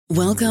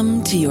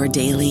Welcome to your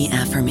daily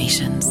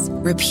affirmations.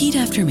 Repeat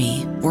after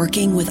me.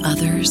 Working with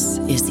others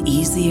is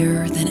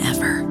easier than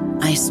ever.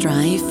 I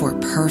strive for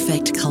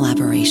perfect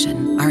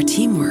collaboration. Our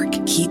teamwork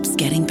keeps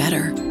getting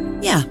better.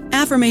 Yeah,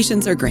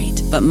 affirmations are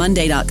great, but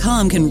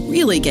Monday.com can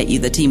really get you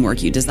the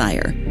teamwork you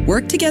desire.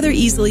 Work together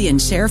easily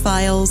and share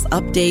files,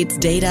 updates,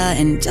 data,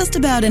 and just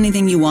about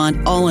anything you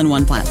want all in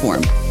one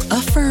platform.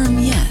 Affirm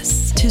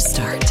yes to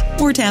start,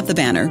 or tap the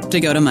banner to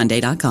go to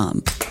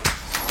Monday.com.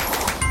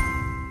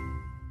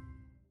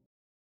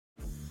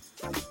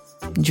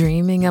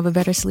 Dreaming of a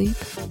better sleep?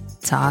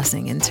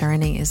 Tossing and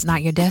turning is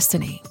not your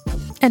destiny.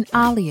 And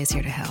Ollie is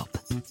here to help.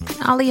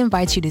 Ollie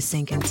invites you to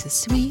sink into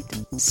sweet,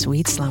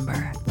 sweet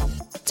slumber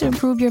to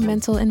improve your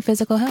mental and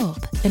physical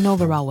health and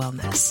overall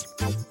wellness.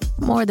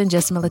 More than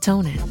just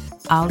melatonin,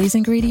 Ollie's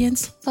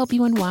ingredients help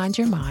you unwind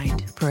your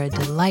mind for a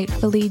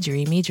delightfully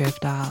dreamy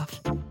drift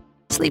off.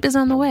 Sleep is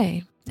on the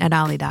way at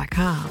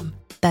Ollie.com.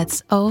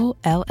 That's OLLY.com.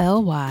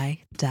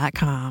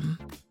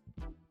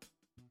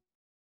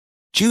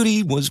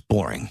 Judy was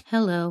boring.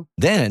 Hello.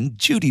 Then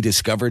Judy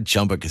discovered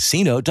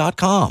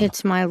ChumbaCasino.com.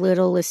 It's my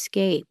little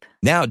escape.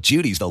 Now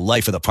Judy's the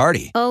life of the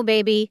party. Oh,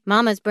 baby,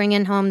 mama's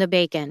bringing home the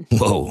bacon.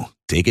 Whoa,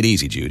 take it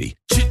easy, Judy.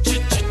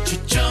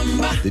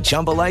 The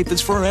Chumba life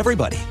is for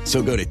everybody.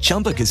 So go to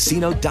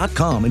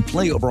ChumbaCasino.com and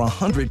play over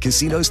 100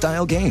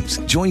 casino-style games.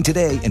 Join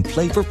today and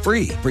play for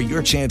free for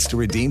your chance to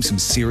redeem some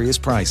serious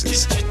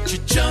prizes.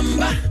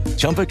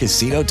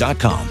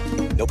 ChumbaCasino.com.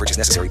 No purchase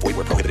necessary. Void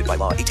where prohibited by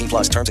law. 18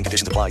 plus terms and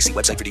conditions apply. See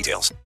website for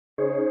details.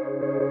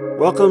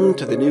 Welcome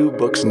to the New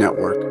Books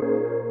Network.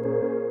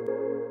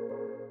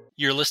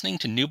 You're listening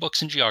to New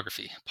Books in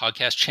Geography,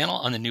 podcast channel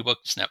on the New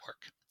Books Network.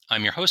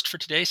 I'm your host for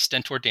today,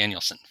 Stentor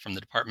Danielson, from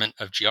the Department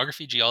of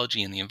Geography,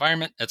 Geology, and the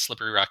Environment at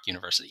Slippery Rock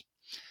University.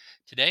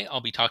 Today, I'll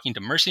be talking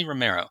to Mercy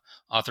Romero,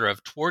 author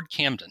of Toward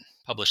Camden,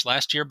 published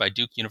last year by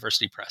Duke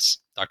University Press.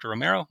 Dr.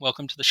 Romero,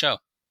 welcome to the show.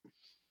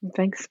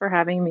 Thanks for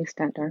having me,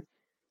 Stentor.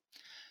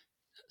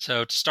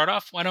 So to start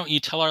off, why don't you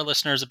tell our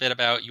listeners a bit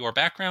about your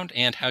background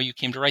and how you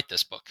came to write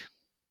this book?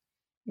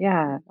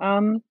 Yeah.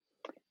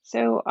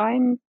 So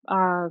I'm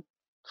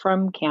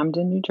from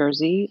Camden, New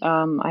Jersey.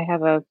 I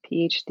have a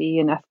PhD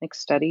in ethnic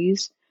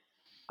studies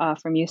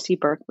from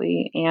UC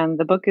Berkeley, and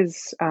the book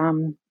is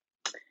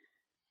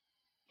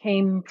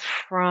came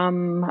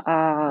from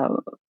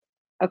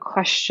a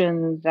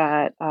question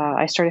that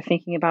I started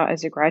thinking about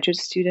as a graduate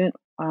student,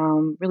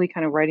 really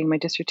kind of writing my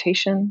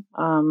dissertation.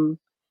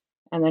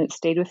 And then it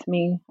stayed with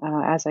me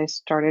as I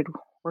started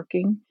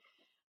working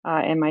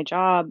in my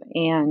job.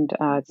 And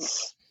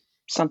it's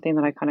something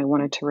that I kind of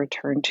wanted to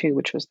return to,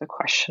 which was the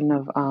question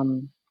of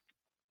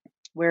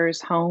where is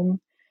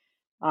home?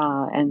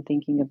 And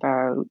thinking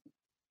about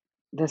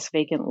this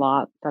vacant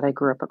lot that I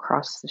grew up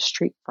across the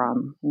street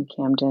from in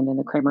Camden in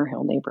the Kramer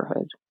Hill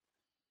neighborhood.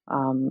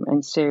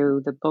 And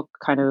so the book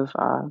kind of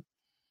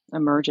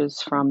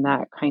emerges from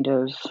that kind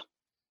of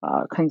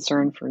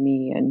concern for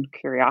me and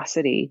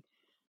curiosity,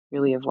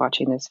 really, of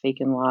watching this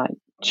vacant lot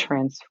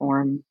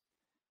transform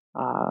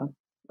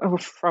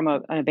from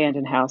an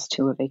abandoned house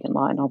to a vacant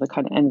lot, and all the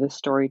kind of end of the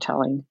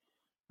storytelling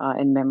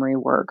and memory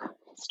work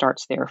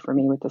starts there for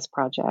me with this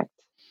project.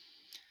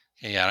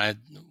 Yeah, I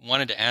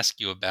wanted to ask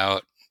you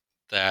about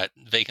that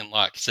vacant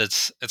lot,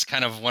 because it's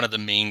kind of one of the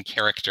main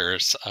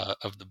characters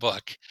of the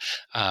book,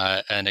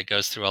 and it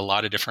goes through a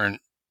lot of different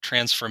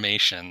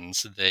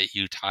transformations that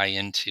you tie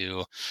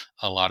into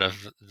a lot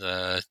of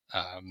the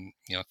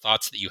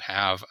thoughts that you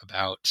have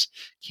about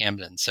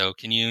Camden. So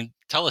can you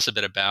tell us a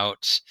bit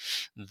about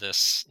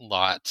this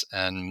lot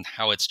and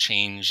how it's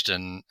changed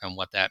and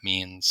what that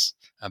means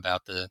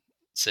about the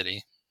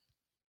city?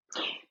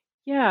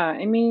 Yeah,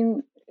 I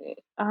mean,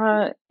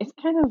 it's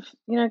kind of,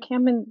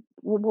 Camden,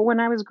 when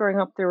I was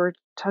growing up, there were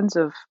tons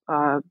of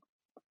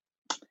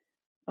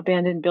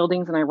abandoned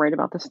buildings, and I write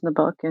about this in the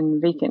book, and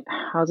vacant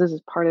houses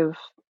is part of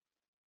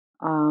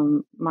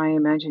my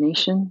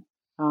imagination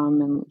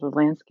and the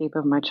landscape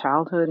of my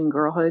childhood and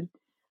girlhood.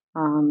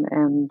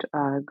 And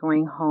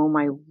going home,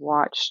 I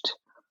watched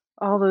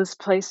all those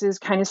places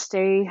kind of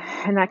stay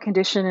in that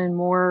condition and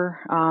more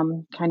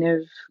kind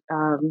of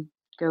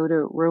go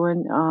to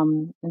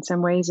ruin in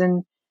some ways.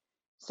 And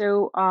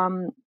so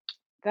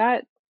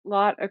that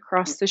lot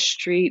across the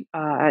street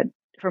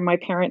from my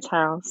parents'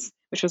 house,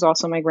 which was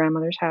also my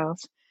grandmother's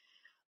house,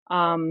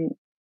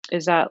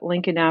 is at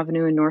Lincoln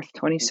Avenue and North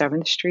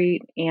 27th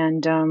Street.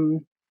 And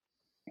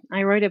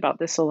I write about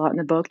this a lot in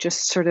the book,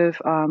 just sort of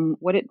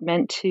what it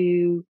meant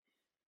to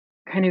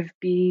kind of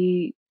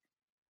to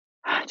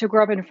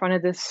grow up in front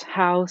of this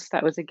house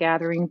that was a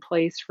gathering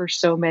place for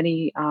so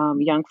many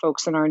young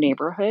folks in our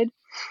neighborhood.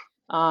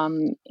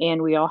 And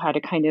we all had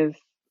a kind of,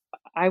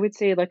 I would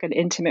say, like an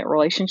intimate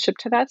relationship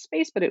to that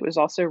space, but it was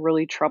also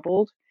really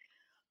troubled.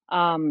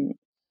 And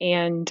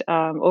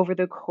over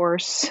the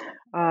course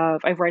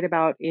of, I write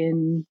about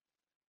in,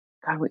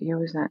 God, what year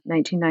was that?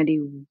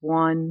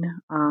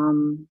 1991,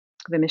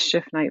 the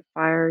Mischief Night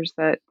fires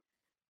that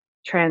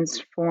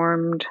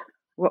transformed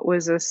what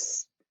was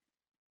this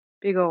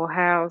big old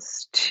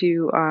house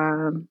to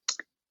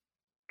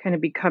kind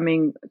of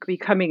becoming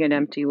an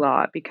empty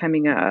lot,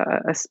 becoming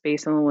a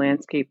space on the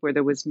landscape where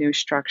there was no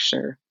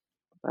structure,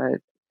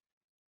 but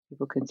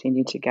people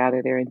continue to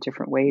gather there in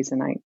different ways,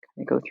 and I kind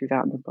of go through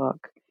that in the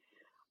book.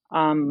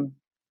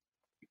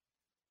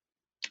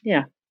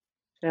 Yeah,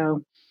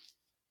 so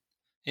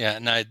Yeah,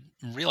 and I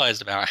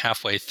realized about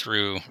halfway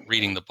through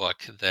reading the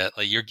book that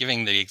like you're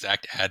giving the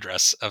exact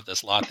address of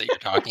this lot that you're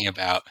talking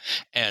about,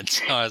 and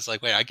so I was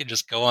like, wait, I could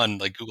just go on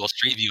like Google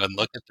Street View and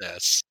look at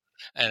this,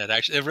 and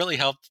it really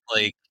helped.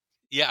 Like,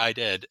 yeah, I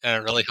did, and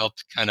it really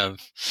helped kind of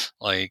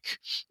like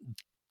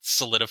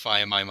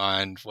solidify in my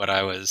mind what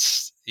I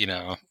was,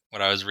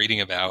 what I was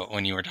reading about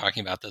when you were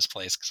talking about this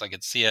place because I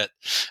could see it,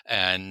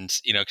 and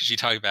because you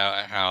talk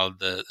about how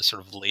the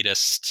sort of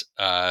latest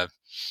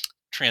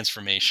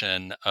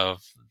transformation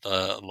of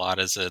the lot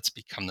is it's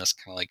become this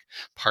kind of like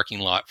parking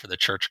lot for the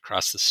church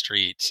across the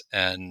street,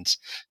 and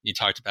you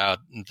talked about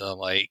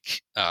the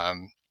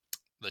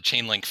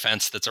chain link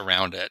fence that's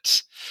around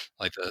it,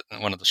 like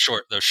one of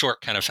those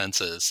short kind of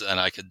fences, and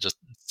I could just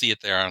see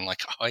it there. And I'm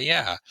like, oh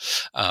yeah.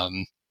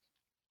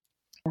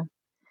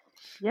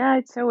 yeah,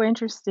 it's so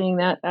interesting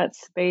that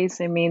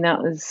space. I mean, that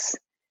was,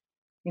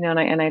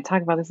 and I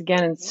talk about this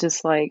again. It's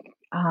just like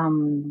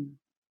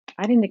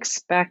I didn't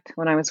expect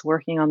when I was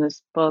working on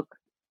this book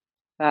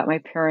that my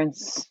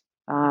parents'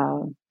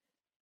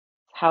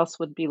 house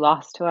would be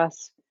lost to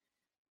us,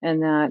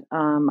 and that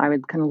I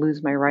would kind of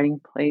lose my writing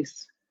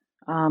place,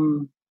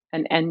 and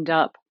end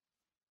up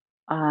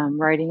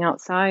writing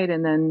outside,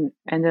 and then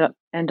end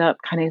up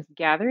kind of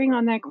gathering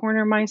on that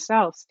corner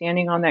myself,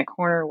 standing on that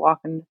corner,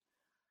 walking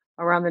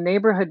around the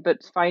neighborhood,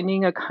 but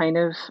finding a kind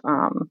of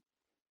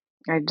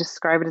I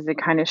describe it as a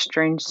kind of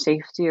strange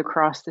safety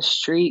across the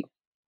street,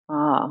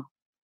 where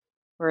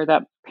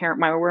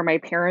where my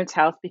parents'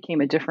 house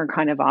became a different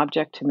kind of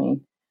object to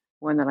me,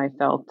 one that I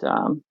felt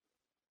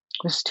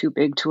was too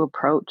big to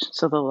approach.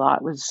 So the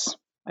lot was,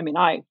 I mean,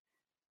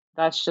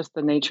 that's just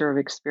the nature of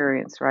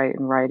experience, right?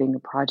 And writing a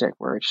project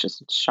where it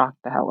shocked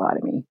the hell out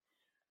of me,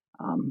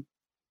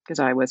 because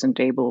I wasn't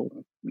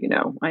able,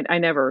 I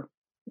never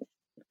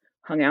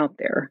hung out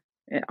there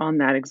on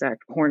that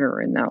exact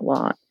corner in that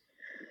lot,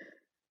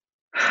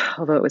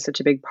 although it was such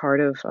a big part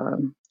of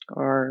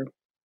our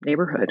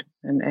neighborhood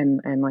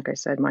and like I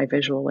said, my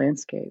visual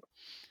landscape.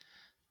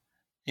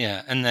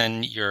 Yeah, and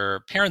then your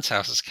parents'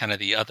 house is kind of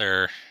the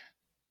other,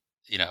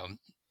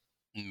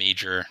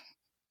 major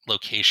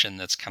location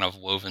that's kind of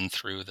woven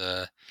through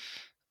the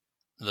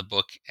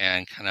book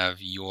and kind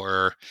of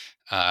your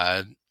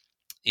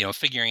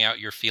figuring out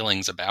your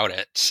feelings about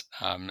it,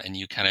 and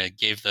you kind of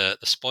gave the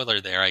spoiler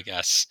there, I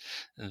guess,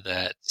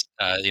 that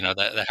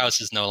that the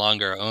house is no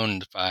longer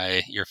owned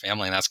by your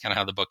family, and that's kind of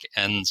how the book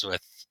ends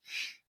with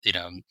you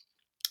know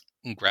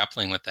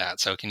grappling with that.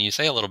 So can you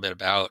say a little bit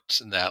about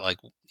that, like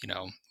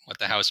what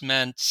the house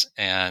meant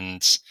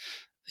and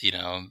you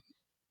know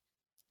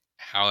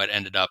how it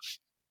ended up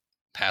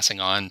passing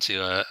on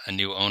to a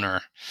new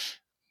owner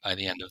by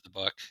the end of the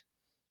book?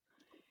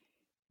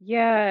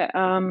 Yeah,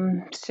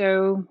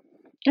 so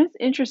it's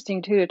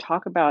interesting too to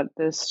talk about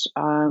this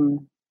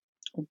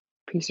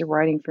piece of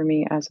writing for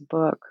me as a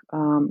book.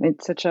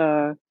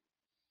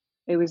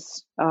 It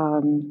was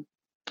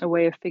a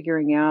way of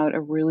figuring out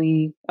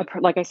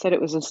like I said,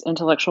 it was this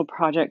intellectual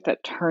project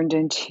that turned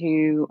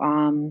into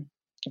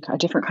a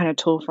different kind of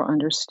tool for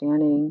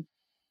understanding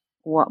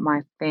what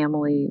my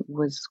family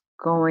was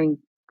going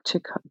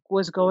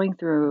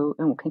through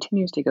and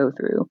continues to go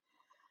through,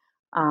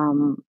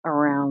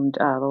 around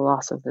the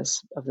loss of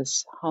this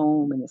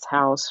home and this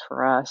house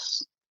for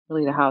us,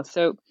 really the house.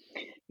 So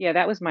yeah,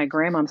 that was my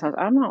grandmom's house.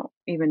 I don't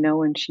even know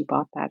when she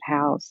bought that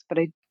house, but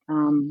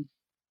and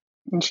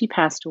she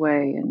passed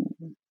away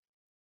in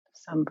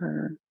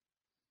December.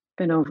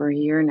 Been over a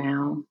year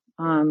now.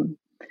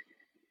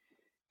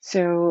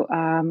 So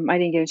I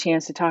didn't get a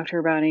chance to talk to her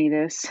about any of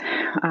this,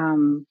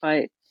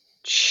 but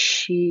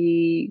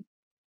she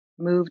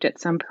moved at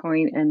some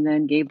point and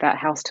then gave that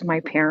house to my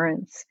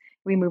parents.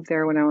 We moved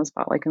there when I was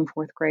about like in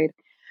fourth grade.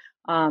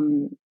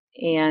 And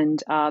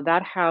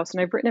that house,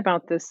 and I've written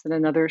about this in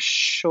another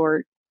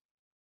short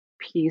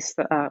piece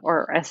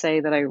or essay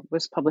that I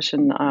was published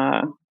in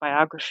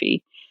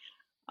biography.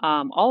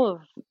 All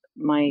of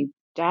my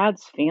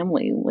dad's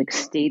family like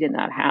stayed in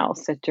that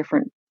house at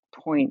different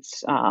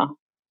points,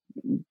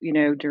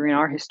 during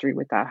our history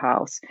with that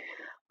house.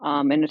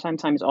 And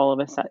sometimes all of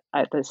us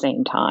at the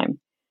same time.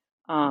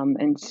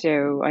 And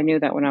so I knew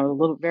that when I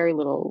was very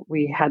little,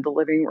 we had the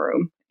living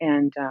room,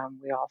 and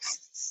we all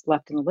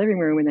slept in the living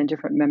room, and then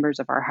different members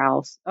of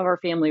our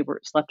family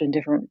slept in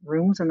different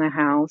rooms in the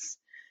house.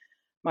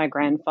 My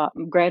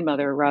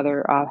grandmother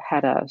rather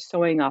had a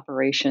sewing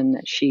operation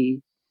that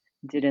she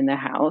did in the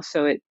house,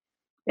 so it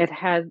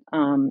has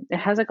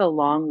like a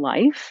long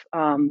life,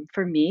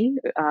 for me.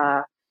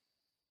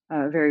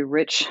 A very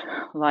rich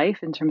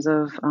life in terms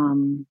of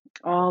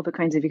all the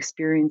kinds of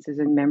experiences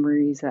and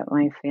memories that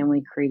my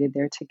family created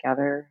there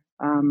together.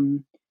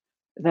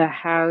 The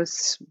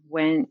house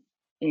went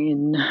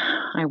in,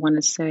 I want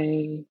to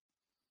say,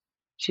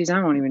 I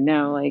don't even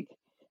know, like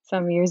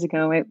some years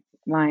ago,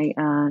 my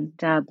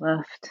dad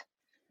left,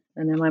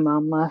 and then my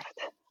mom left,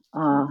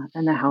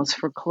 and the house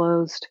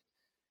foreclosed.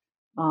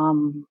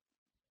 And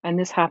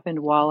this happened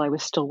while I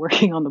was still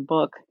working on the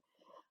book.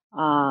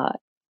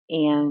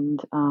 And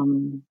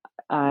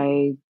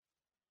I,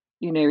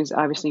 it was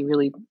obviously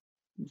really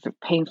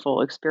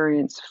painful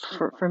experience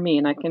for me,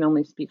 and I can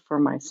only speak for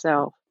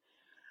myself.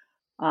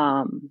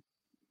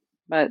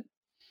 But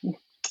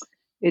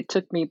it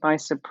took me by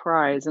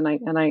surprise, and I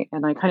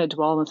kind of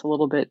dwell on this a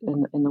little bit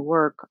in the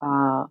work.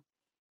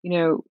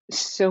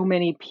 So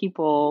many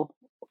people,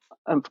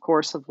 of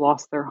course, have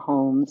lost their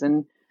homes,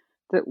 and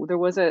there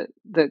was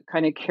the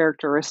kind of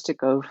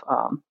characteristic of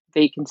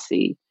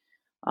vacancy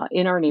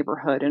in our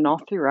neighborhood and all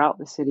throughout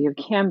the city of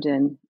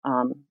Camden.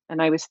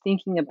 And I was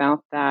thinking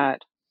about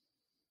that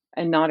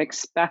and not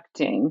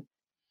expecting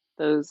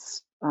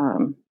those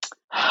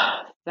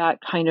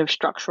that kind of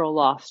structural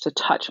loss to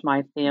touch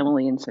my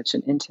family in such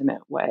an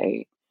intimate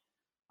way.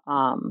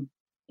 And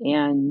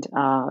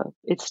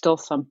it's still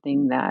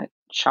something that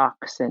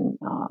shocks and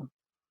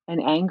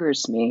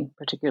angers me,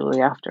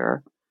 particularly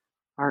after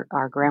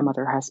our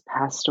grandmother has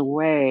passed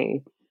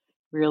away,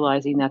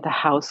 realizing that the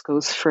house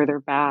goes further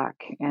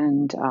back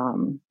and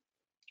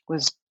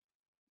was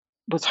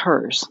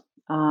hers.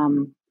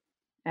 I'm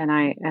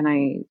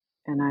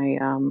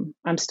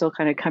still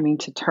kind of coming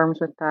to terms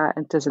with that.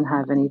 It doesn't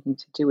have anything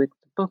to do with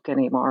the book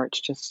anymore. It's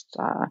just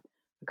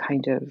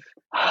kind of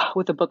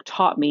what the book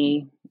taught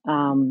me,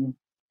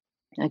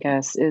 I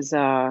guess, is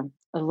a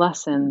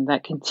lesson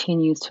that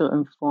continues to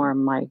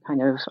inform my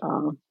kind of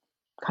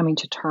coming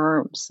to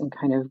terms and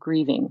kind of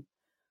grieving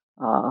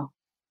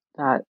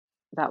that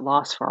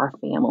loss for our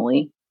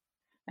family,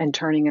 and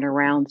turning it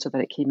around so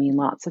that it can mean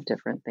lots of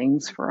different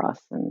things for us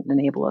and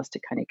enable us to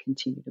kind of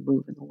continue to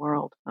move in the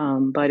world.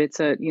 But it's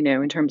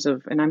in terms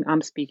of, and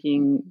I'm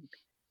speaking,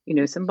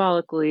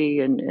 symbolically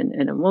and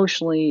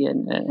emotionally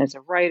and as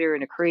a writer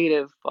and a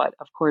creative, but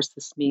of course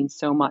this means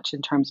so much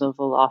in terms of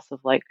the loss of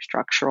like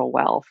structural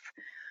wealth,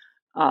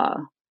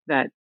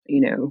 that,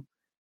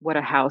 what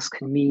a house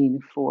can mean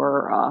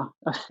for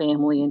a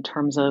family in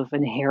terms of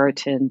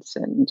inheritance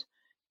and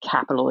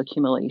capital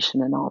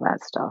accumulation and all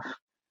that stuff.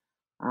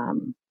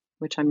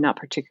 Which I'm not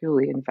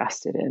particularly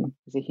invested in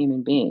as a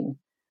human being,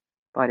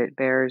 but it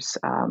bears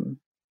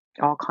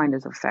all kinds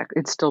of effects.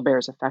 It still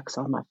bears effects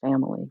on my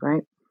family,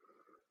 right?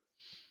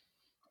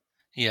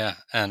 Yeah,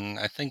 and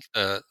I think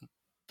the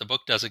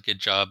book does a good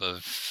job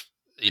of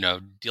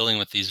dealing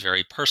with these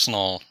very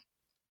personal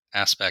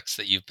aspects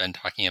that you've been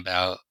talking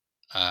about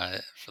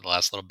for the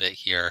last little bit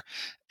here,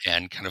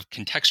 and kind of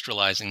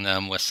contextualizing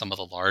them with some of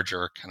the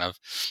larger kind of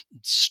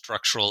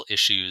structural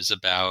issues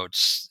about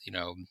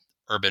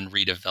urban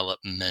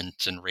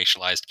redevelopment and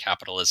racialized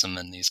capitalism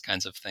and these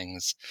kinds of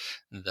things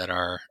that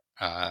are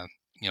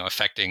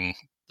affecting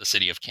the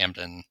city of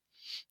Camden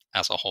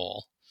as a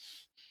whole.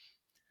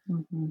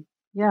 Mm-hmm.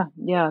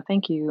 Yeah.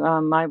 Thank you.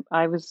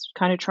 I was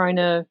kind of trying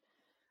to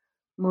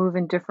move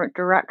in different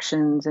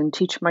directions and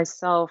teach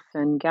myself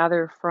and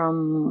gather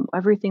from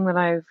everything that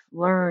I've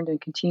learned and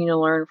continue to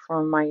learn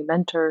from my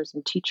mentors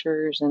and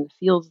teachers and the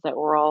fields that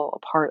we're all a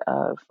part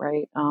of,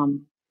 right?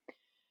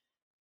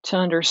 To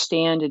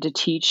understand and to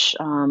teach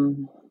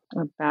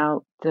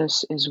about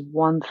this is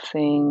one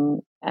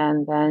thing,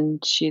 and then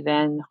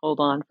to hold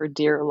on for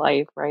dear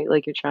life, right?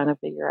 Like you're trying to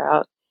figure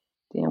out,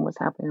 damn, what's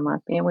happening in my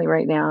family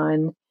right now,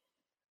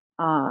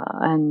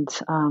 and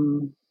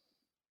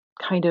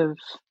kind of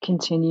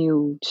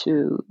continue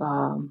to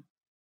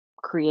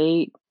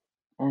create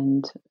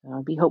and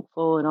be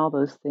hopeful and all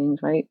those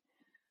things, right?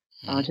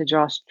 To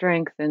draw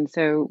strength, and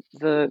so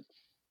the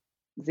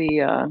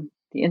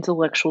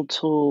intellectual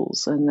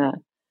tools and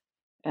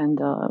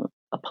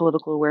a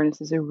political awareness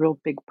is a real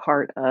big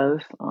part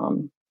of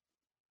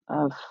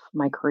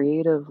my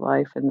creative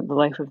life and the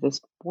life of this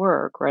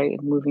work, right?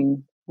 And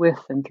moving with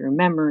and through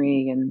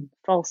memory and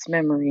false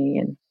memory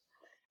and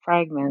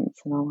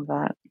fragments and all of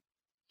that.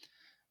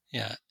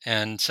 Yeah,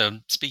 and so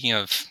speaking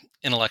of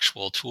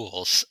intellectual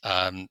tools,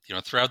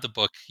 throughout the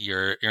book,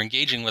 you're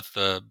engaging with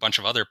a bunch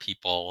of other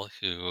people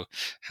who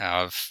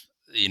have,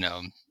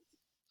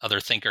 other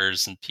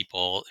thinkers and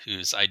people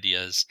whose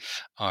ideas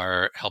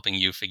are helping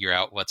you figure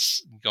out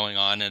what's going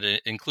on, and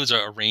it includes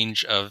a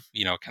range of,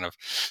 kind of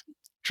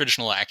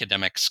traditional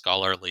academic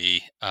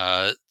scholarly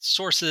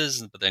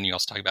sources, but then you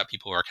also talk about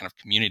people who are kind of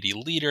community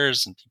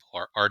leaders and people who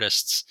are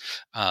artists.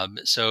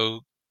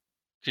 So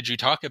could you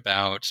talk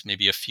about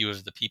maybe a few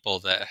of the people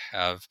that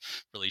have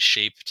really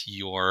shaped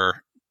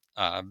your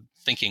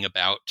thinking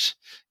about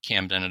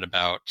Camden and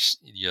about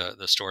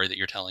the story that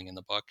you're telling in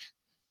the book?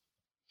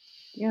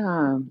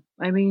 Yeah,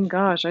 I mean,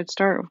 gosh, I'd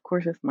start, of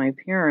course, with my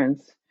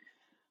parents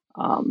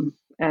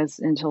as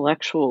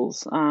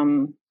intellectuals.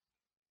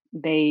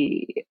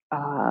 They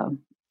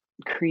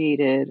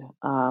created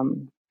a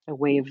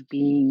way of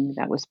being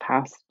that was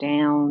passed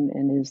down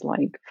and is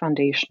like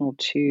foundational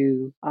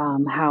to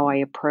how I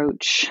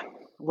approach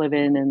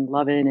living and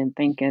loving and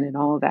thinking and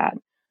all of that.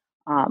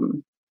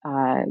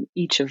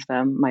 Each of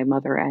them, my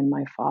mother and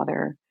my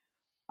father.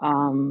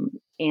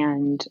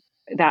 And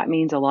that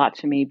means a lot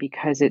to me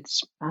because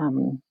it's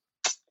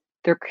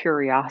their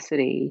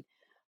curiosity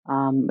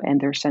and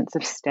their sense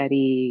of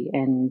study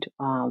and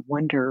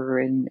wonder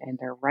and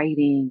their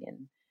writing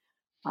and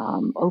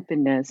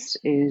openness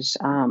is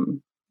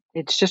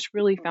it's just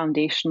really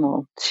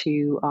foundational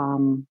to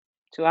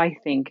I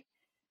think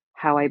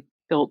how I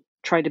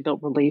tried to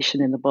build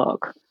relation in the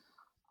book,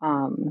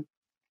 um,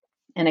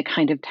 and a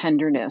kind of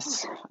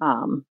tenderness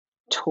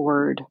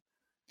toward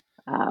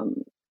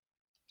um,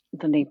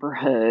 the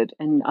neighborhood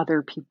and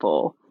other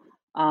people,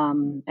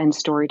 and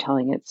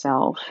storytelling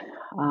itself.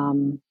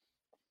 Um,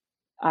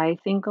 I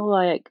think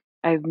like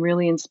I'm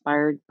really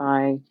inspired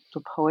by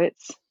the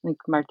poets like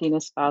Martina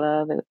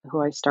Espada,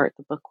 who I start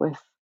the book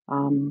with.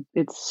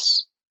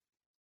 It's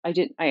I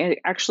did I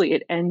actually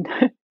it end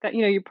that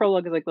your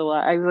prologue is like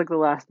I was like the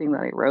last thing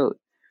that I wrote.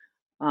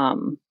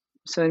 Um,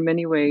 so in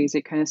many ways,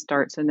 it kind of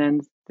starts and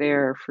ends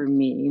there for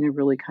me in a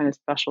really kind of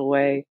special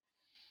way.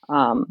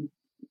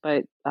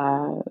 But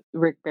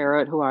Rick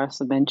Barrett, who I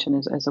also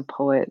mentioned as a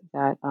poet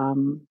that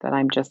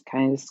I'm just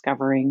kind of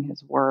discovering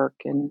his work,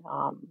 and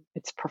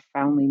it's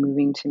profoundly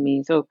moving to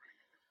me. So,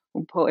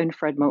 and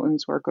Fred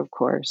Moten's work, of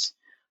course.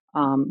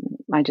 Um,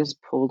 I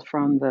just pulled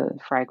from the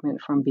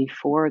fragment from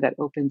before that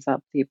opens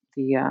up the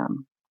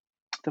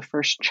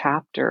first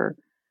chapter.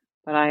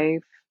 But I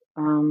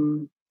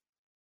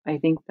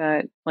think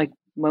that like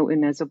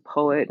Moten as a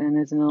poet and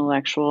as an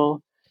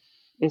intellectual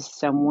is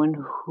someone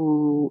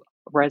who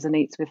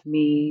resonates with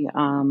me.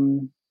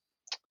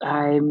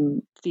 I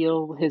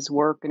feel his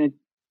work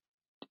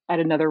at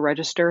another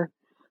register,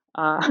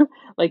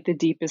 like the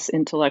deepest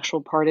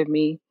intellectual part of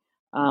me,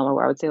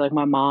 or I would say like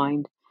my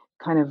mind,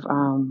 kind of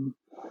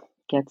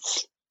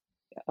gets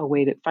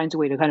finds a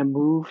way to kind of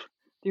move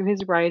through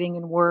his writing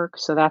and work.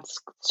 So that's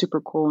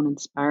super cool and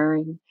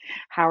inspiring.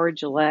 Howard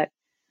Gillette,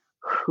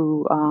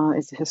 who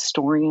is a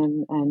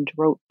historian and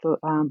wrote the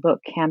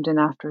book Camden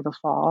After the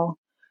Fall,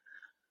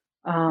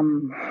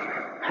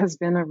 has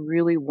been a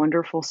really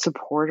wonderful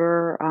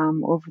supporter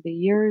over the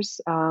years,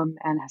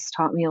 and has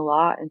taught me a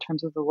lot in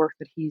terms of the work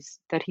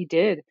that he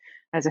did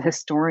as a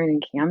historian in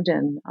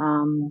Camden.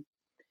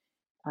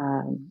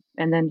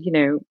 And then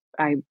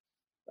I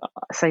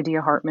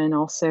Saidia Hartman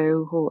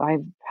also, who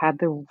I've had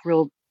the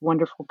real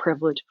wonderful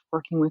privilege of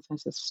working with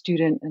as a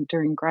student and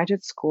during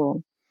graduate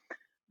school,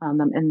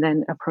 and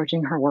then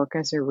approaching her work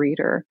as a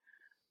reader.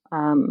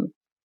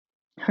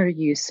 Her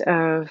use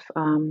of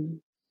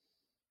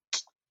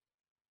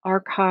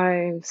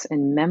archives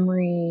and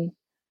memory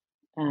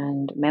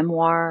and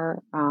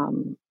memoir,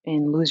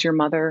 in Lose Your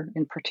Mother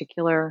in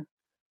particular,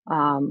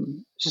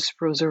 just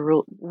was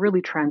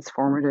really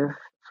transformative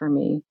for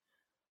me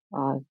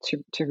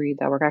to read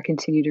that work. I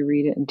continue to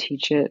read it and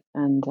teach it,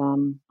 and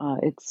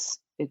it's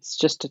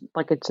just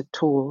it's a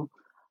tool.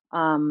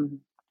 And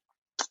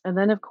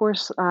then of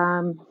course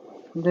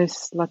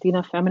this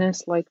Latina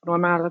feminist like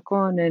Norma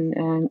Aracon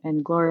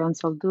and Gloria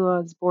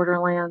Anzaldua's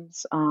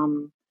Borderlands.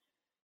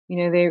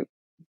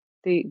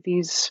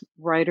 These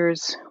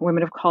writers,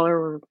 women of color,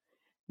 were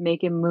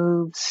making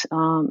moves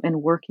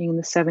and working in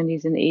the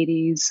 70s and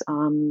 80s,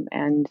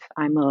 and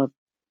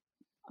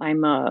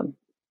I'm a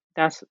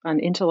that's an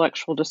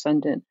intellectual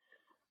descendant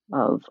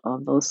of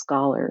those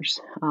scholars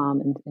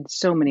in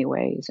so many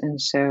ways. And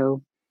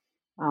so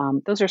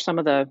those are some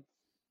of the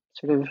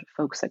sort of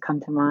folks that come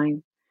to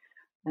mind,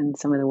 and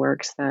some of the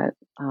works that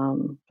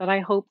I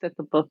hope that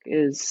the book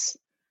is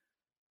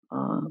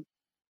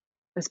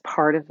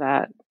part of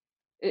that.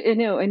 I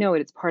know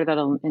it's part of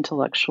that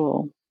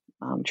intellectual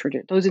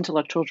those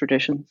intellectual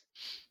traditions.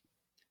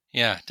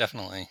 Yeah,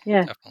 definitely.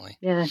 Yeah, definitely.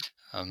 Yeah.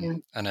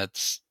 And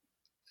it's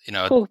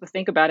cool to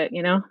think about it.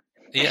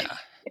 Yeah,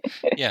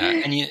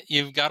 and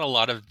you've got a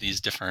lot of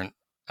these different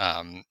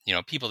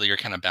people that you're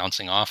kind of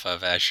bouncing off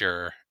of as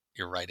you're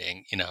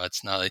writing.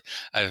 It's not like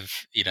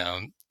I've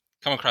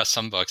come across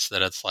some books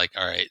that it's like,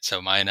 all right,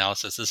 so my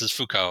analysis, this is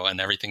Foucault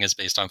and everything is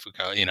based on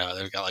Foucault.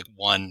 They've got like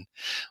one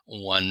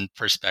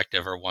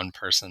perspective or one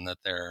person that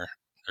they're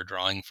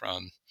drawing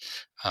from,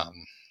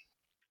 and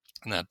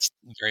that's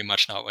very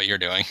much not what you're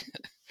doing.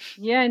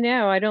 Yeah,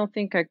 no, I don't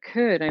think I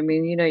could. I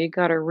mean, you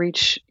got to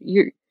reach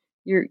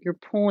you're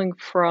pulling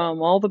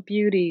from all the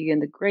beauty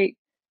and the great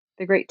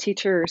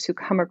teachers who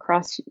come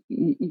across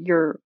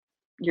your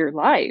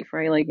life,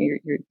 right? Like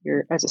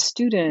you're as a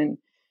student,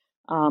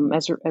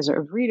 as a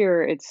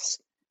reader,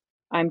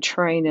 I'm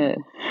trying to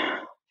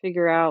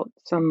figure out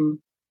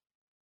some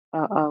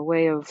a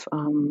way of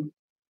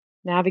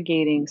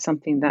navigating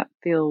something that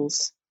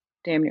feels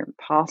damn near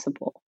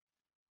impossible,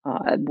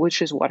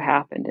 which is what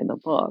happened in the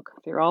book.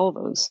 There are all of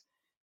those.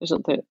 There's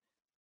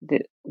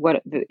the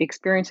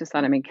experiences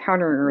that I'm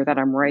encountering or that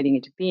I'm writing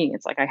into being.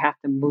 It's like I have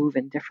to move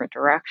in different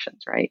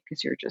directions, right?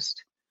 Because you're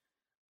just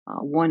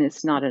one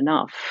is not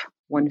enough.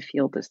 One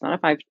field is not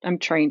enough. I'm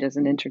trained as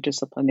an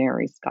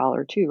interdisciplinary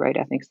scholar too, right?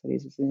 Ethnic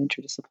studies is an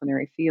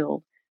interdisciplinary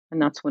field,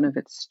 and that's one of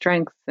its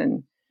strengths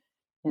and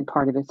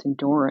part of its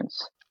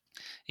endurance.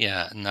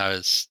 Yeah, and that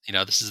was,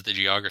 this is the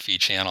Geography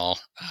Channel,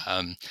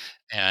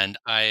 and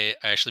I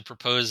actually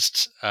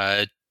proposed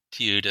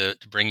to you to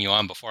bring you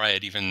on before I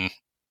had even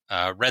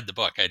read the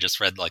book. I just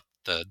read like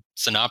the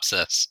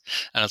synopsis,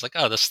 and I was like,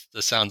 oh, this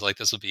sounds like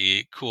this will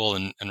be cool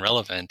and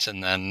relevant.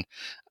 And then,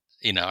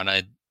 and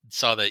I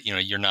saw that,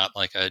 you're not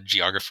like a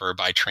geographer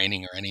by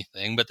training or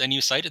anything, but then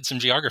you cited some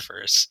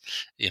geographers,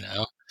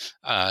 Yeah,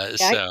 so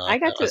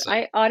that was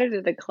I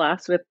audited a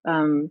class with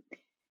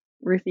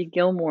Ruthie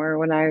Gilmore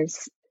when I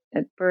was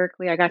at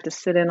Berkeley. I got to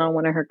sit in on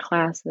one of her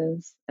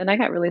classes, and I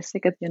got really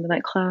sick at the end of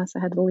that class. I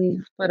had to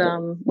leave, but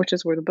which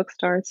is where the book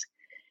starts.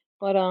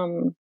 But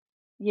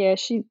yeah,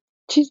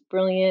 she's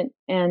brilliant,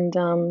 and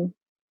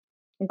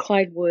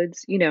Clyde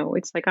Woods.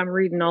 It's like I'm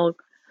reading all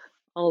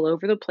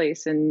over the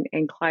place, and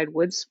Clyde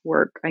Woods'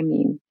 work. I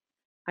mean,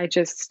 I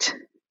just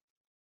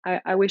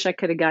I wish I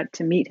could have got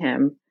to meet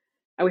him.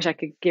 I wish I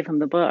could give him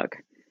the book.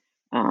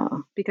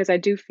 Because I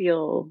do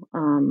feel,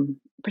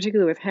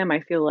 particularly with him, I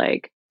feel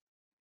like,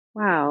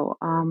 wow,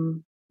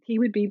 he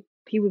would be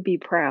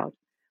proud.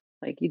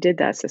 Like, you did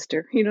that,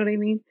 sister. You know what I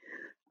mean?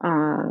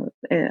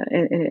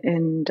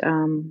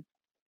 And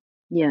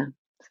yeah,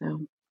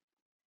 so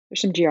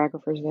there's some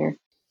geographers there.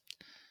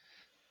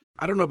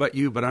 I don't know about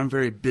you, but I'm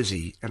very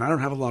busy and I don't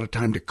have a lot of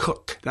time to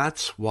cook.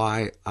 That's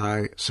why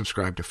I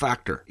subscribe to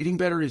Factor. Eating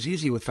better is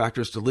easy with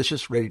Factor's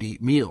delicious,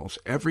 ready-to-eat meals.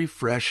 Every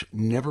fresh,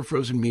 never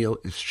frozen meal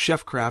is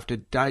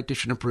chef-crafted,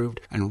 dietitian approved,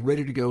 and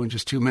ready to go in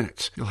just 2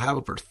 minutes. You'll have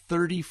over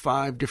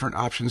 35 different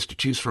options to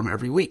choose from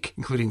every week,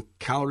 including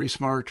Calorie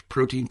Smart,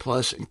 Protein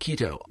Plus, and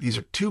Keto. These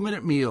are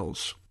 2-minute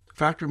meals.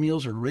 Factor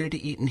meals are ready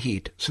to eat and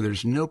heat, so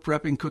there's no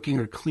prepping, cooking,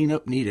 or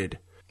cleanup needed.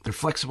 They're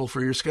flexible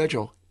for your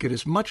schedule. Get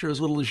as much or as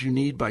little as you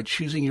need by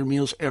choosing your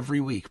meals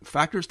every week.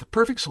 Factor is the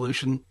perfect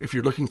solution if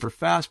you're looking for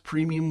fast,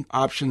 premium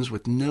options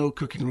with no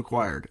cooking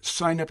required.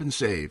 Sign up and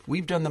save.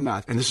 We've done the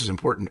math, and this is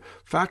important.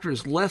 Factor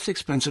is less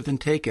expensive than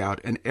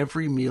takeout, and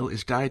every meal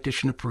is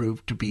dietitian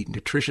approved to be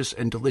nutritious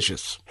and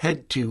delicious.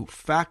 Head to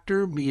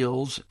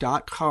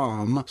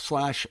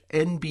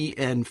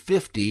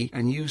factormeals.com/NBN50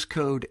 and use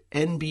code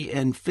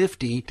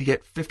NBN50 to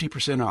get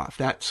 50% off.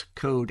 That's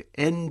code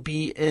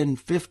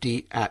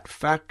NBN50 at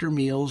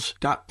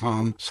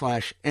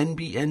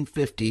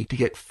factormeals.com/NBN50 to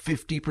get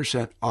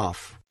 50%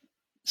 off.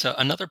 So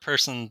another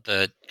person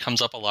that comes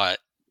up a lot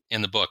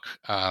in the book,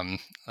 I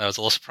was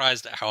a little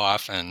surprised at how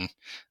often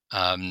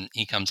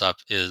he comes up,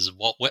 is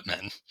Walt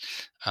Whitman,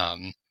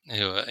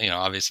 who,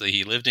 obviously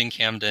he lived in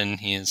Camden.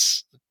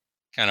 He's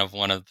kind of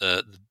one of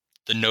the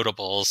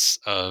notables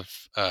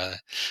of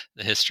the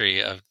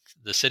history of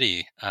the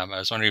city. I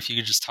was wondering if you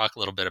could just talk a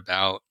little bit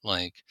about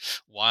like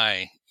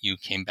why you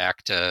came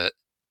back to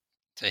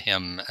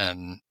him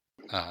and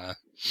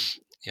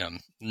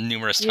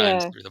numerous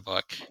times through the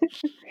book.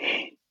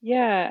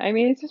 Yeah, I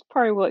mean, it's just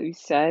part of what you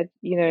said.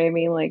 You know what I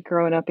mean? Like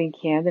growing up in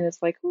Camden, it's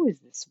like, who is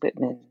this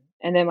Whitman?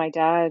 And then my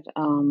dad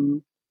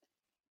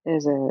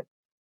is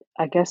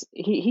I guess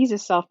he's a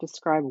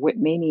self-described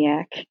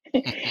Whitmaniac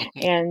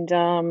and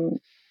a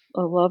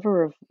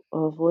lover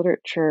of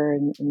literature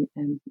and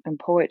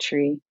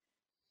poetry.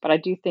 But I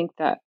do think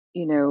that,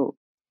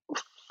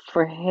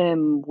 for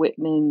him,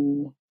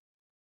 Whitman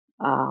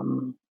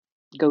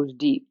goes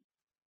deep.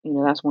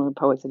 That's one of the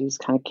poets that he's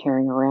kind of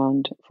carrying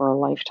around for a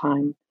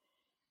lifetime,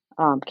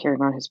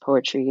 carrying on his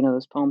poetry.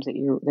 Those poems that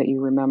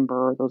you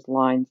remember, those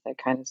lines that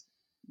kind of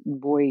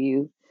buoy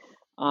you.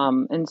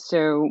 And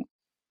so,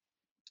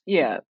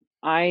 yeah,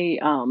 I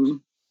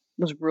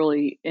was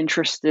really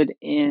interested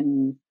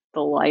in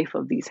the life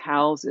of these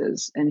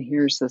houses, and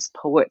here's this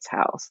poet's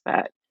house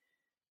that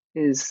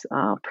is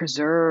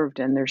preserved,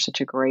 and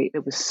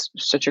it was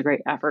such a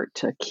great effort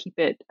to keep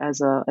it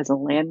as a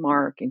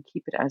landmark and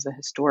keep it as a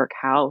historic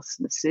house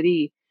in the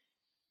city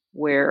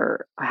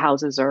where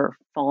houses are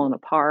falling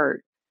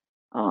apart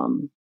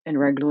and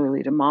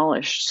regularly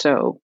demolished.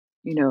 So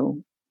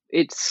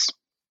it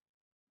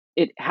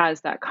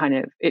has that kind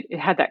of it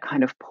had that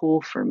kind of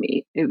pull for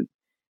me.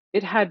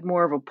 It had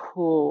more of a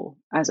pull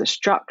as a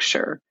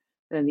structure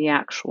than the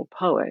actual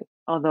poet,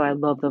 although I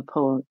love the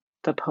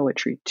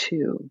poetry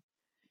too.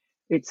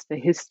 It's the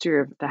history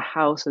of the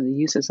house and the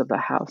uses of the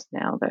house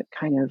now that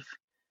kind of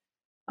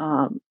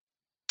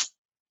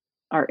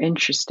are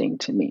interesting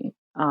to me.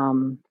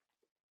 And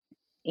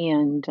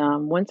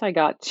once I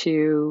got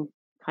to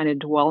kind of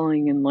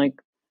dwelling in like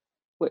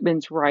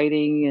Whitman's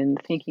writing and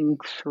thinking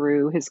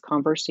through his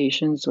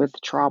conversations with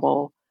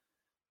Traubel,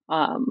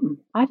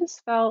 I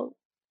just felt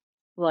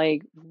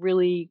like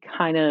really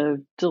kind of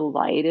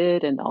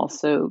delighted and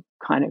also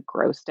kind of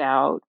grossed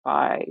out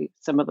by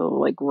some of the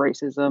like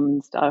racism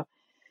and stuff.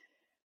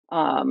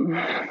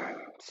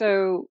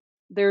 So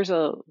there's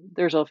a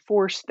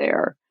force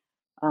there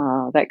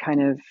that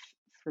kind of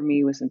for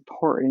me was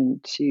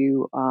important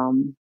to I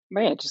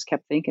just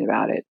kept thinking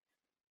about it.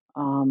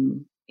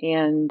 And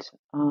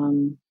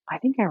I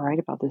think I write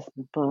about this in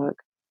the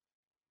book.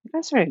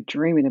 I started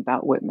dreaming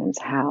about Whitman's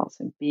house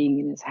and being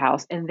in his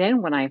house. And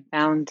then when I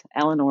found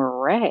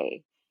Eleanor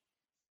Ray,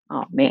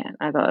 oh man,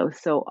 I thought it was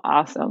so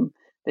awesome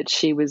that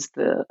she was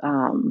the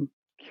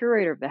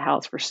curator of the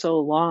house for so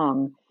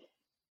long.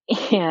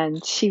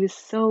 And she was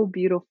so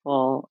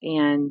beautiful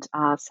and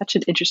such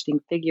an interesting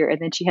figure. And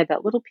then she had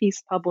that little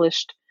piece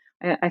published.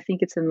 I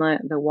think it's in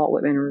the Walt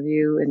Whitman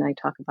Review, and I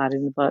talk about it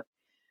in the book,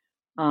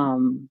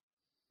 um,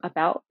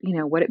 about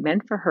what it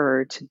meant for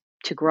her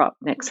to grow up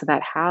next to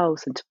that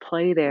house and to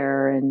play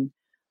there, and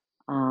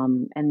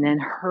then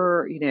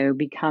her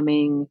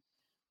becoming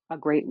a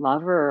great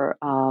lover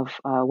of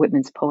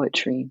Whitman's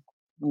poetry,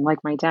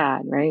 like my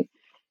dad, right?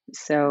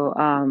 So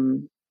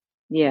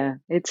yeah,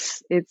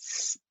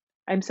 it's.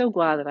 I'm so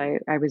glad that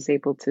I was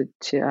able to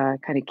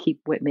kind of keep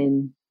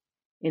Whitman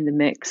in the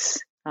mix,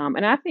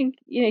 and I think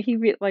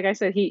like I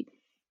said, he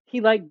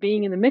liked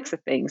being in the mix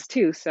of things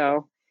too.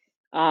 So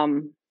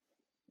um,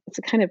 it's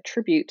a kind of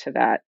tribute to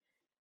that,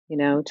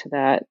 to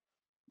that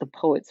the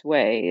poet's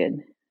way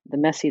and the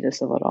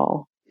messiness of it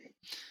all.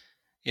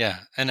 Yeah,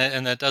 and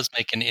that does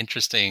make an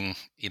interesting,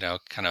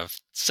 kind of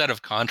set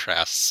of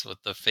contrasts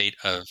with the fate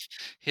of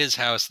his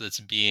house that's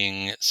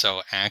being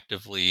so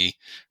actively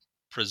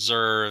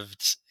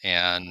preserved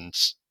and,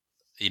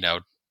 you know,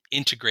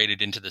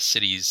 integrated into the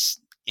city's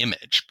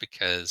image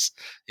because,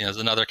 there's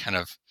another kind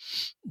of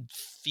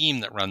theme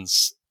that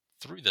runs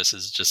through this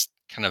is just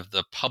kind of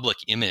the public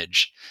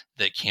image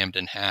that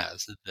Camden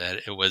has,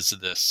 that it was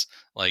this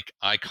like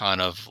icon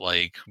of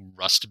like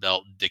Rust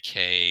Belt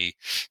decay,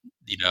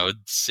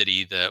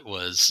 city that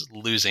was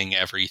losing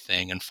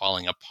everything and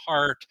falling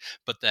apart.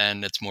 But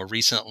then it's more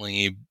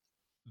recently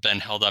been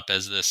held up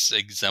as this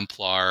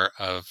exemplar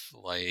of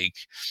like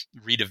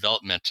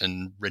redevelopment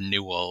and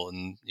renewal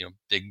and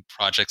big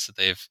projects that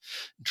they've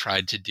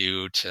tried to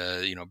do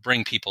to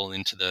bring people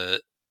into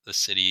the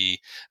city,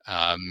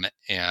 and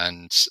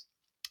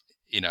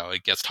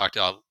it gets talked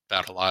about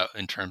a lot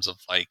in terms of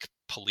like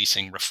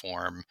policing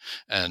reform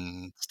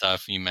and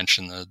stuff. You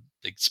mentioned the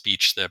big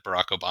speech that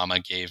Barack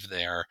Obama gave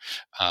there,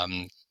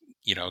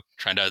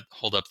 trying to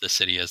hold up the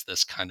city as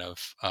this kind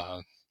of,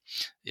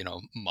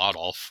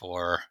 model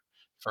for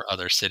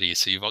other cities.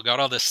 So you've got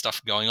all this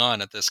stuff going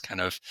on at this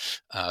kind of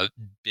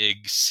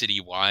big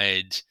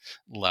citywide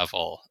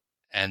level.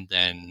 And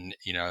then,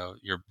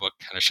 your book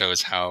kind of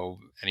shows how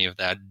any of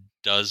that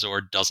does or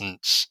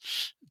doesn't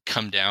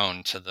come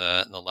down to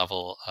the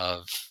level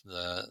of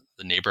the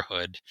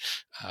neighborhood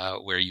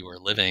where you were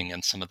living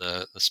and some of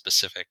the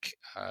specific,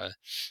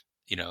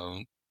 you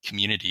know,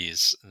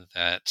 communities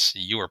that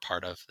you were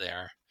part of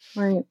there.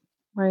 Right,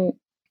 right.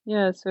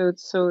 Yeah, so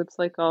it's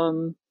like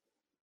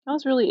that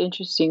was really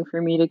interesting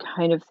for me to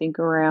kind of think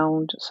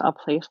around a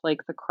place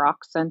like the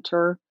Kroc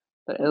Center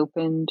that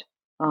opened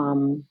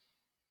um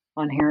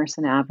on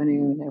Harrison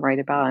Avenue. They write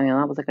about,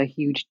 that was like a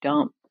huge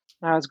dump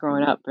when I was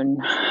growing up, and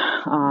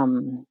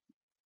um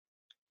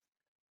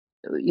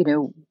you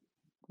know,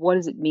 what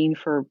does it mean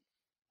for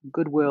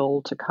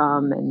goodwill to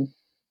come and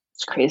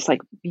create this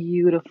like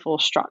beautiful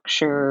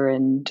structure,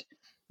 and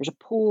there's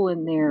a pool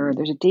in there,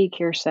 there's a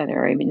daycare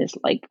center. I mean, it's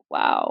like,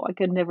 wow, I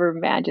could never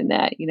imagine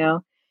that.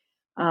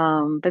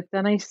 But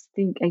then I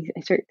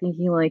start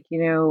thinking, like,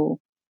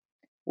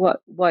 what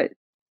what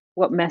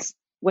what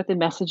the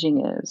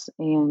messaging is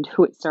and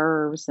who it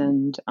serves,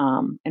 and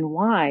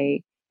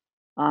why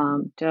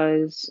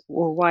does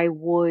or why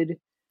would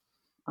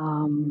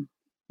um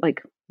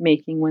like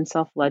making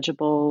oneself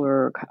legible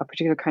or a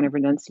particular kind of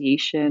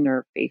renunciation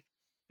or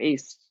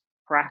faith-based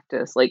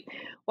practice, like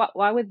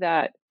why would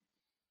that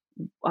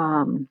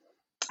um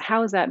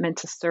how is that meant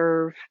to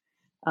serve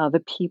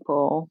the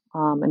people,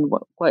 and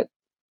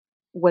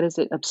what does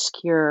it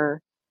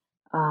obscure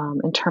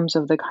in terms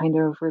of the kind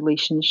of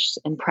relationships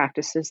and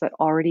practices that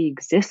already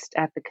exist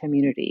at the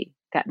community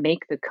that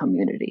make the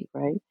community,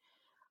 right?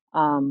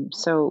 Um,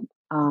 so,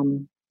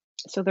 um,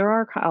 so there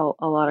are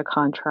a lot of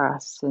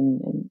contrasts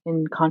and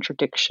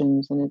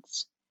contradictions, and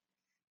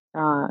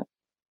uh,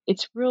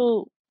 it's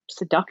real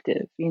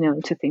seductive,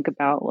 to think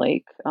about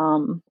like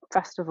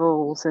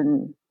festivals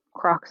and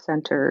Kroc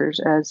centers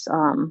as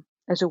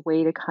a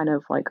way to kind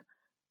of like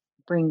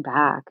bring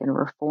back and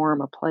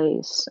reform a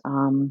place.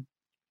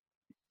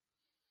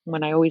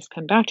 When I always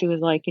come back to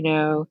is like,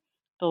 the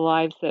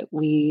lives that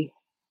we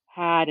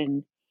had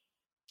and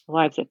the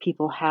lives that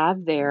people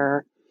have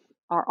there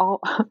are all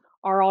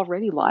are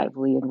already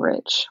lively and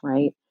rich,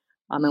 right?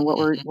 And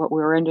Mhm. what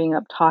we're ending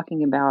up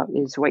talking about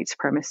is white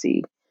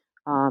supremacy,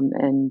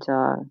 and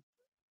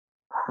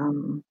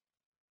um,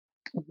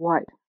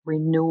 what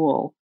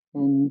renewal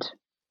and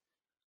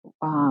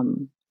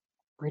um,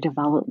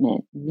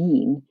 redevelopment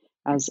mean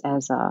as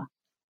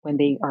when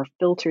they are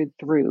filtered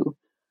through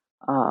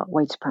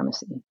white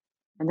supremacy,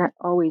 and that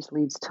always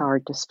leads to our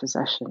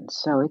dispossession.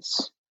 So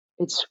it's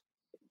it's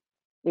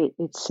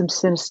some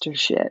sinister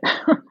shit,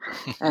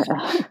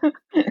 uh,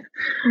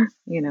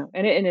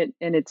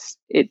 and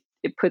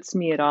it puts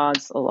me at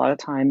odds a lot of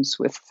times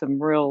with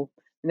some real.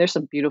 And there's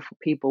some beautiful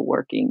people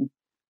working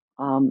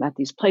at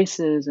these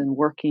places and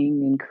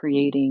working and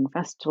creating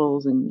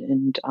festivals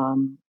and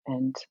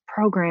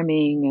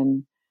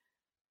programming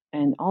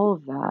and all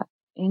of that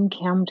in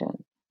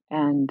Camden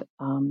and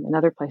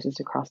other places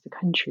across the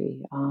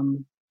country.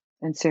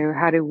 And so,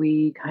 how do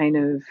we kind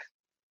of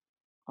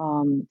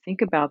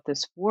think about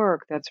this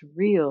work that's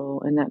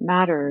real and that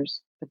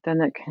matters, but then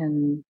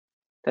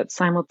that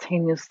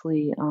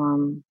simultaneously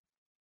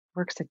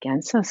works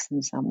against us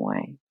in some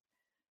way,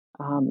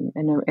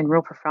 in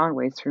real profound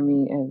ways for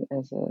me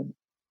as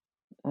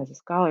a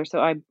scholar. So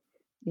I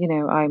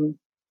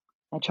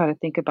try to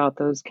think about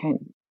those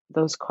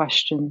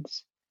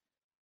questions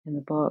in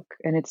the book,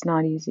 and it's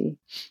not easy.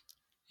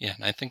 Yeah,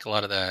 and I think a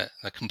lot of the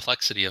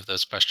complexity of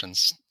those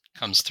questions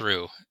comes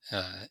through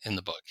in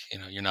the book.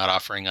 You're not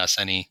offering us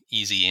any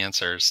easy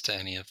answers to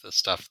any of the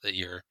stuff that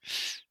you're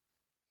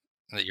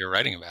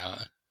writing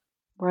about.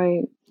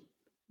 Right.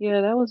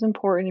 Yeah, that was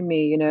important to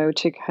me,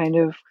 to kind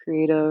of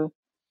create a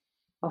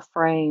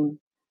frame,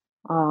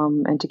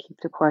 and to keep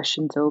the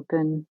questions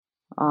open.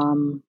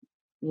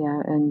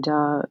 Yeah, and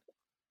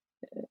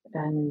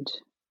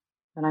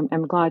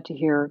I'm glad to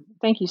hear.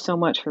 Thank you so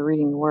much for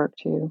reading the work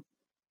too.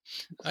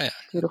 Oh yeah,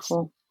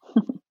 Beautiful.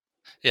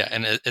 yeah,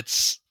 and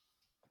it's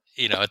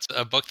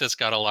a book that's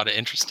got a lot of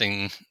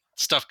interesting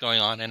stuff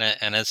going on in it,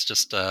 and it's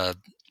just a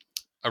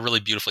really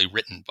beautifully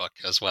written book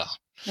as well.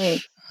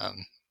 Thanks.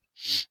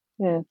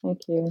 Yeah,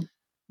 thank you.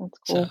 That's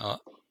cool. So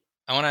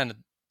I want to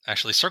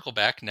actually circle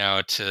back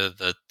now to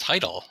the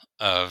title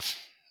of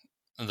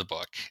the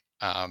book,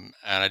 and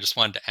I just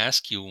wanted to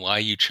ask you why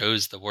you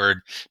chose the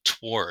word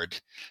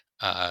 "toward"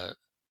 to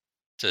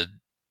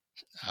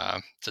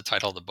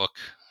title the book.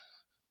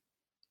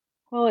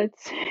 Well,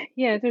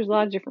 there's a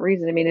lot of different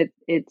reasons. I mean,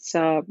 it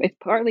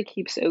partly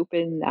keeps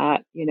open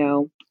that,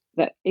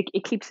 that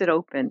it keeps it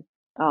open.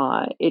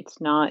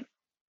 It's not,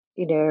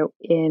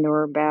 in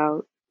or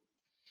about,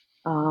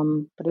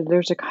 but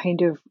there's a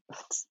kind of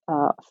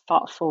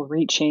thoughtful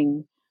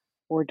reaching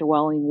or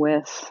dwelling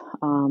with,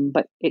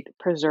 but it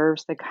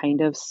preserves the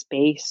kind of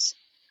space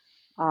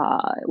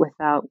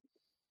without,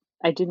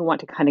 I didn't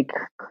want to kind of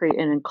create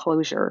an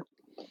enclosure.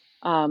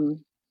 The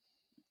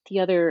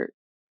other,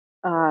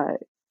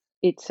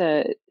 it's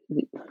a,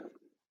 his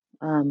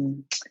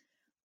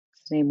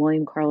name,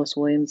 William Carlos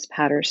Williams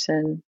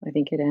Patterson. I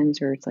think it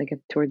ends, or it's like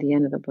toward the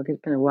end of the book.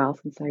 It's been a while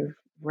since I've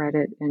read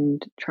it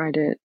and tried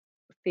to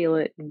feel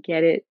it and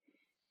get it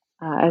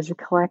as a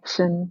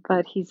collection.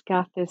 But he's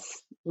got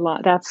this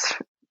lot. That's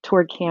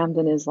toward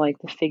Camden is like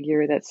the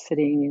figure that's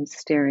sitting and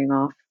staring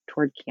off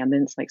toward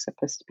Camden. It's like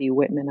supposed to be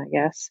Whitman, I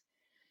guess.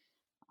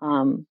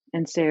 And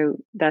so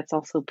that's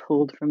also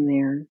pulled from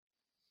there.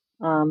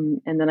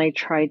 And then I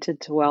tried to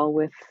dwell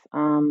with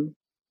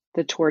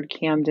the toward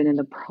Camden in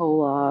the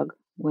prologue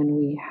when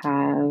we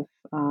have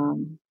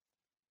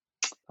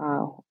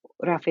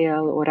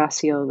Rafael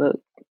Horacio,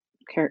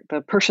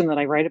 the person that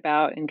I write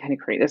about, and kind of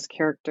create this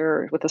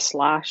character with a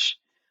slash,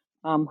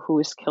 who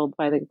was killed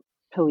by the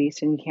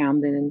police in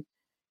Camden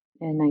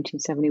in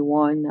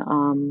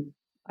 1971.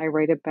 I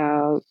write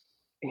about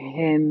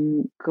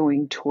him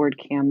going toward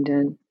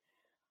Camden.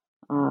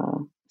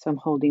 So I'm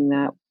holding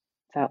that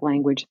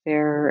language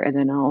there. And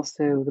then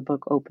also the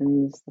book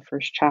opens the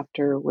first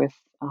chapter with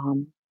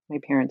my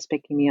parents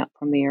picking me up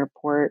from the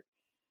airport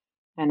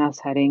and us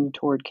heading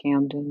toward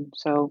Camden.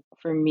 So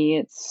for me,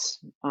 it's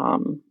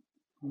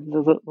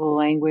the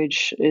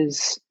language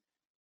is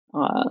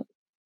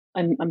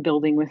I'm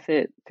building with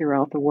it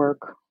throughout the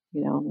work,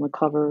 the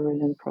cover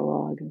and then the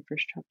prologue and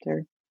first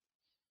chapter,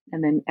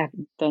 and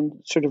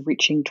then sort of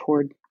reaching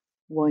toward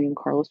William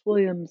Carlos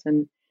Williams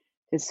and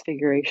his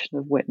figuration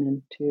of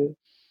Whitman too.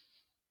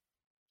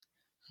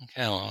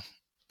 Okay, well,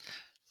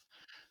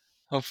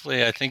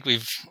 hopefully, I think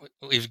we've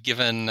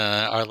given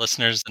our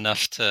listeners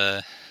enough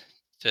to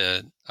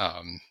get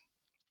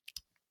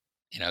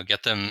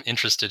them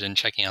interested in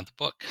checking out the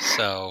book.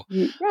 So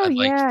I'd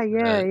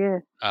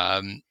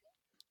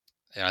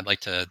like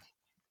to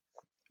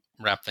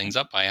wrap things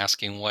up by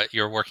asking what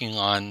you're working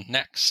on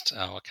next.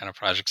 What kind of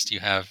projects do you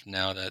have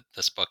now that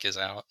this book is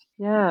out?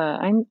 Yeah,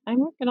 I'm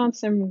working on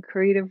some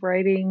creative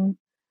writing,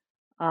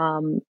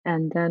 and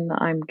then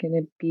I'm going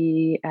to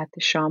be at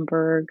the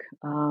Schomburg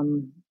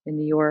in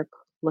New York,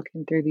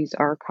 looking through these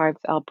archived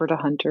Alberta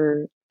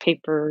Hunter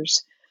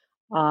papers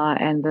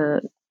and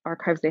the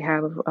archives they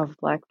have of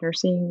Black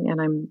nursing, and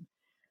I'm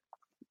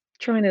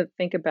trying to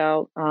think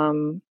about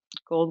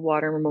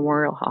Goldwater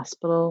Memorial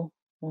Hospital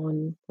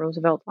on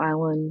Roosevelt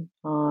Island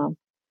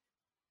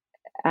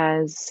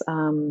as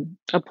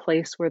a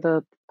place where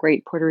the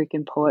great Puerto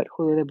Rican poet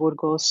Julio de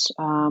Burgos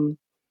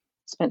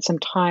spent some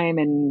time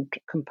and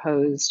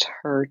composed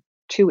her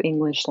 2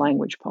 English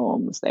language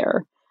poems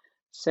there.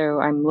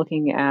 So I'm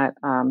looking at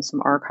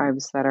some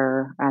archives that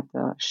are at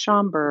the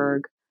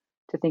Schomburg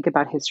to think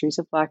about histories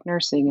of Black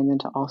nursing, and then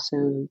to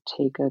also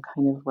take a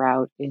kind of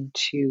route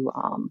into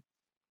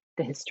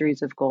the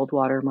histories of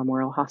Goldwater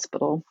Memorial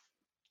Hospital,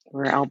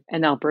 where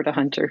and Alberta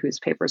Hunter, whose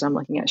papers I'm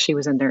looking at, she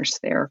was a nurse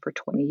there for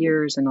 20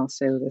 years, and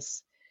also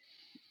this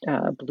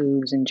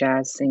blues and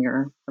jazz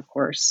singer, of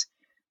course.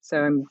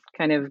 So I'm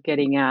kind of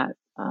getting at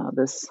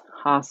this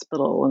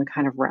hospital in a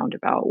kind of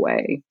roundabout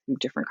way through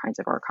different kinds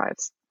of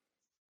archives.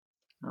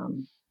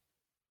 So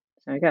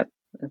I got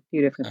a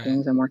few different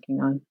things I'm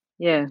working on.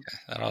 Yeah.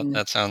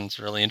 That sounds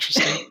really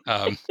interesting.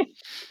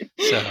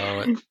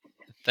 So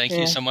Thank Yeah.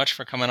 you so much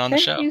for coming on the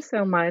show. Thank you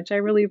so much. I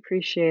really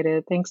appreciate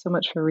it. Thanks so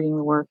much for reading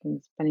the work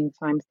and spending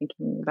time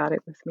thinking about it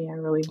with me.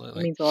 It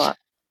means a lot.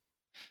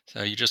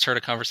 So you just heard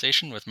a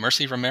conversation with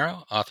Mercy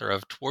Romero, author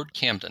of Toward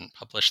Camden,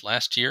 published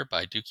last year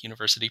by Duke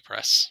University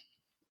Press.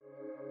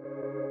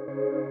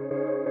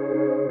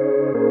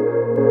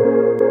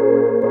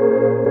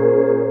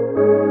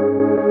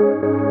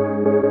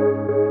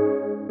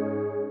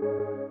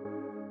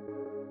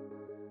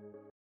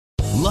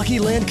 Lucky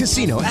Land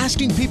Casino,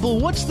 asking people,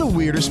 what's the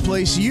weirdest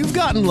place you've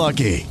gotten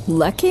lucky?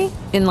 Lucky?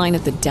 In line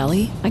at the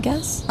deli, I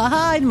guess?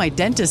 Aha, in my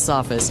dentist's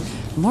office.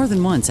 More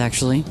than once,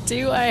 actually.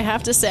 Do I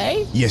have to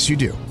say? Yes, you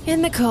do.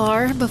 In the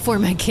car before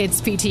my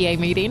kids' PTA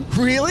meeting.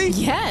 Really?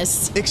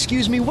 Yes.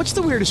 Excuse me, what's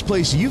the weirdest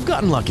place you've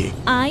gotten lucky?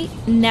 I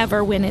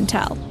never win and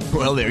tell.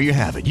 Well, there you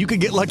have it. You can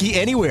get lucky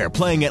anywhere,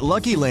 playing at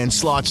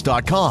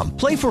LuckyLandSlots.com.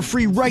 Play for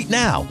free right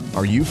now.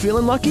 Are you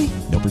feeling lucky?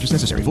 No purchase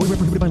necessary. Void where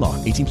prohibited by law.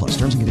 18+.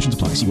 Terms and conditions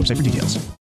apply. See website for details.